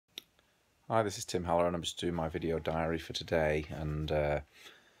Hi, this is Tim Haller and I'm just doing my video diary for today, and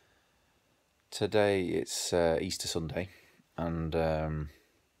today it's Easter Sunday and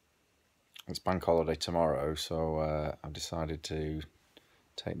it's bank holiday tomorrow, so I've decided to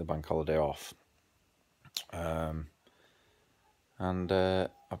take the bank holiday off, and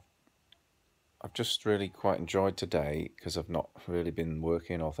I've just really quite enjoyed today because I've not really been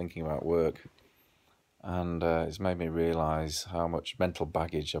working or thinking about work, and it's made me realise how much mental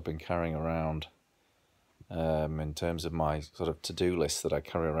baggage I've been carrying around in terms of my sort of to-do list that I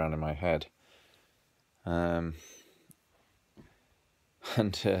carry around in my head. And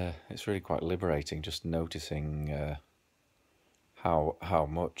it's really quite liberating just noticing how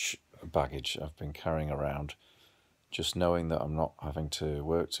much baggage I've been carrying around. Just knowing that I'm not having to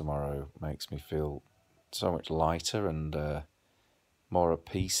work tomorrow makes me feel so much lighter and more at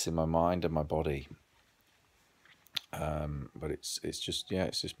peace in my mind and my body. But it's just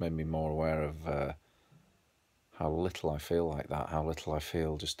made me more aware of how little I feel like that, how little I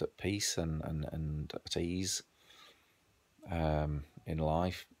feel just at peace and at ease in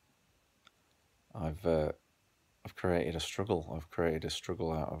life. I've created a struggle. I've created a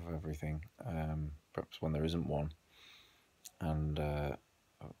struggle out of everything, perhaps when there isn't one. And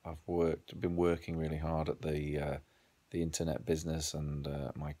been working really hard at the internet business and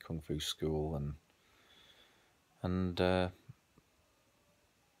my kung fu school and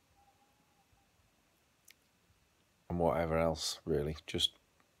whatever else really. Just,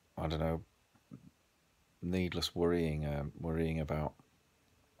 I don't know, needless worrying about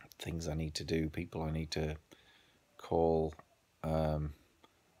things I need to do, people I need to call. A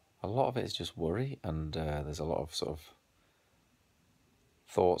lot of it is just worry, and there's a lot of sort of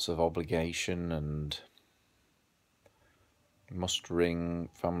thoughts of obligation and must ring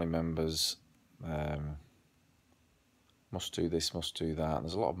family members, must do this, must do that. And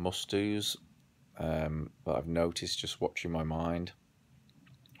there's a lot of must do's that I've noticed just watching my mind,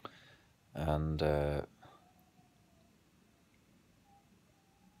 and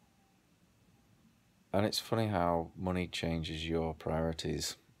it's funny how money changes your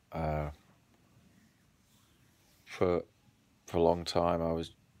priorities. For a long time I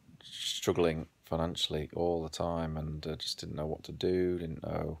was struggling financially all the time, and just didn't know what to do, didn't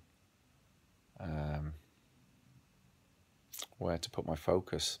know where to put my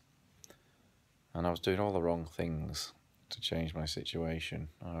focus, and I was doing all the wrong things to change my situation.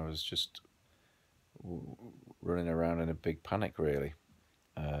 I was just running around in a big panic, really,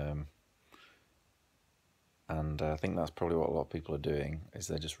 and I think that's probably what a lot of people are doing, is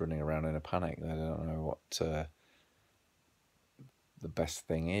they're just running around in a panic. They don't know what the best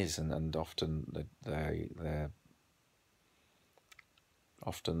thing is, and often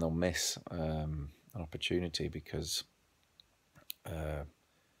they'll miss an opportunity because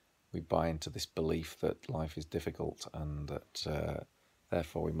we buy into this belief that life is difficult and that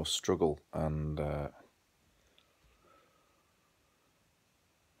therefore we must struggle. And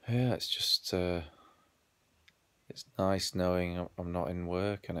it's just it's nice knowing I'm not in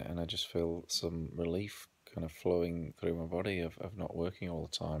work, and I just feel some relief kind of flowing through my body of not working all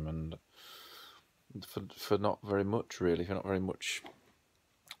the time, and for not very much, really, for not very much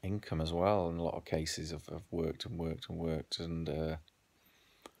income as well. In a lot of cases I've worked and worked and worked, and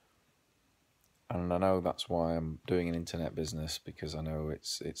I know that's why I'm doing an internet business, because I know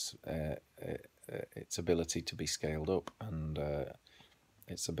its ability to be scaled up, and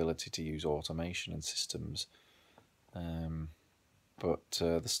its ability to use automation and systems, but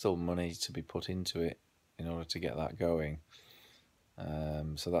there's still money to be put into it in order to get that going.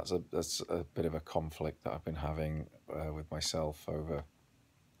 So that's a bit of a conflict that I've been having with myself over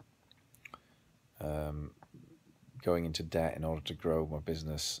going into debt in order to grow my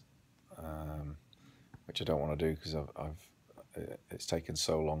business, which I don't want to do because it's taken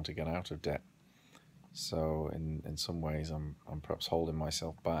so long to get out of debt. So in some ways I'm perhaps holding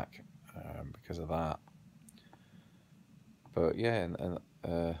myself back because of that. But yeah,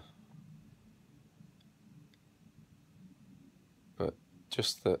 but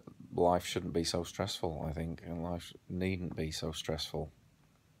just that life shouldn't be so stressful, I think, and life needn't be so stressful.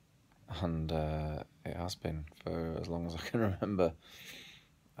 And it has been for as long as I can remember,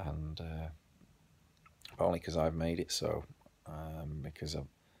 and only because I've made it so, because of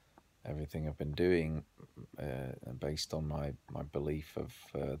everything I've been doing based on my belief of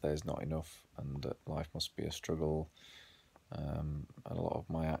there's not enough, and that life must be a struggle. And a lot of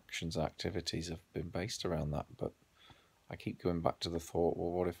my activities have been based around that, but I keep going back to the thought,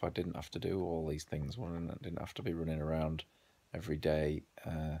 well, what if I didn't have to do all these things? What if I didn't have to be running around every day?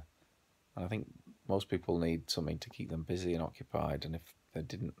 And I think most people need something to keep them busy and occupied, and if they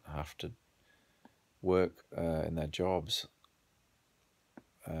didn't have to work in their jobs,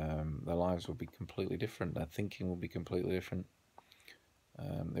 their lives would be completely different. Their thinking would be completely different.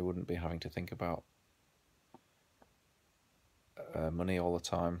 They wouldn't be having to think about money all the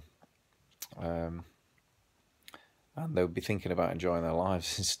time, and they would be thinking about enjoying their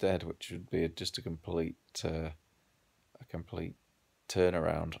lives instead, which would be just a complete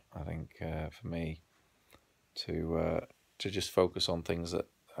turnaround, I think, for me, to just focus on things that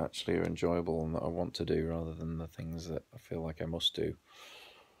actually are enjoyable and that I want to do, rather than the things that I feel like I must do.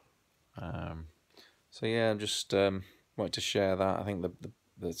 So yeah, I'm just wanted to share that. I think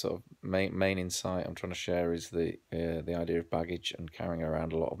the sort of main insight I'm trying to share is the idea of baggage and carrying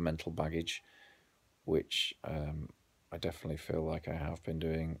around a lot of mental baggage, which I definitely feel like I have been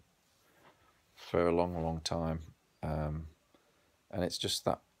doing for a long time, and it's just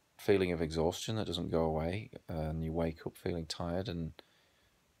that feeling of exhaustion that doesn't go away, and you wake up feeling tired and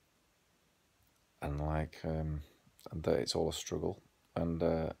like and that it's all a struggle, and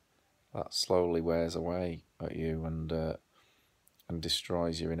that slowly wears away at you and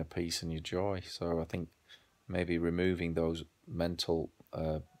destroys your inner peace and your joy. So I think maybe removing those mental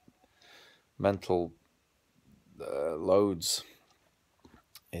loads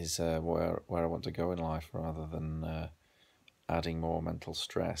is where I want to go in life, rather than adding more mental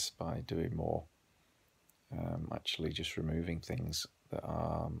stress by doing more. Actually, just removing things that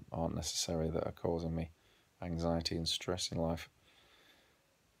aren't necessary, that are causing me anxiety and stress in life.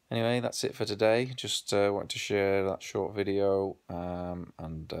 Anyway, that's it for today. Just wanted to share that short video,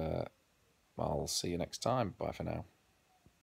 and I'll see you next time. Bye for now.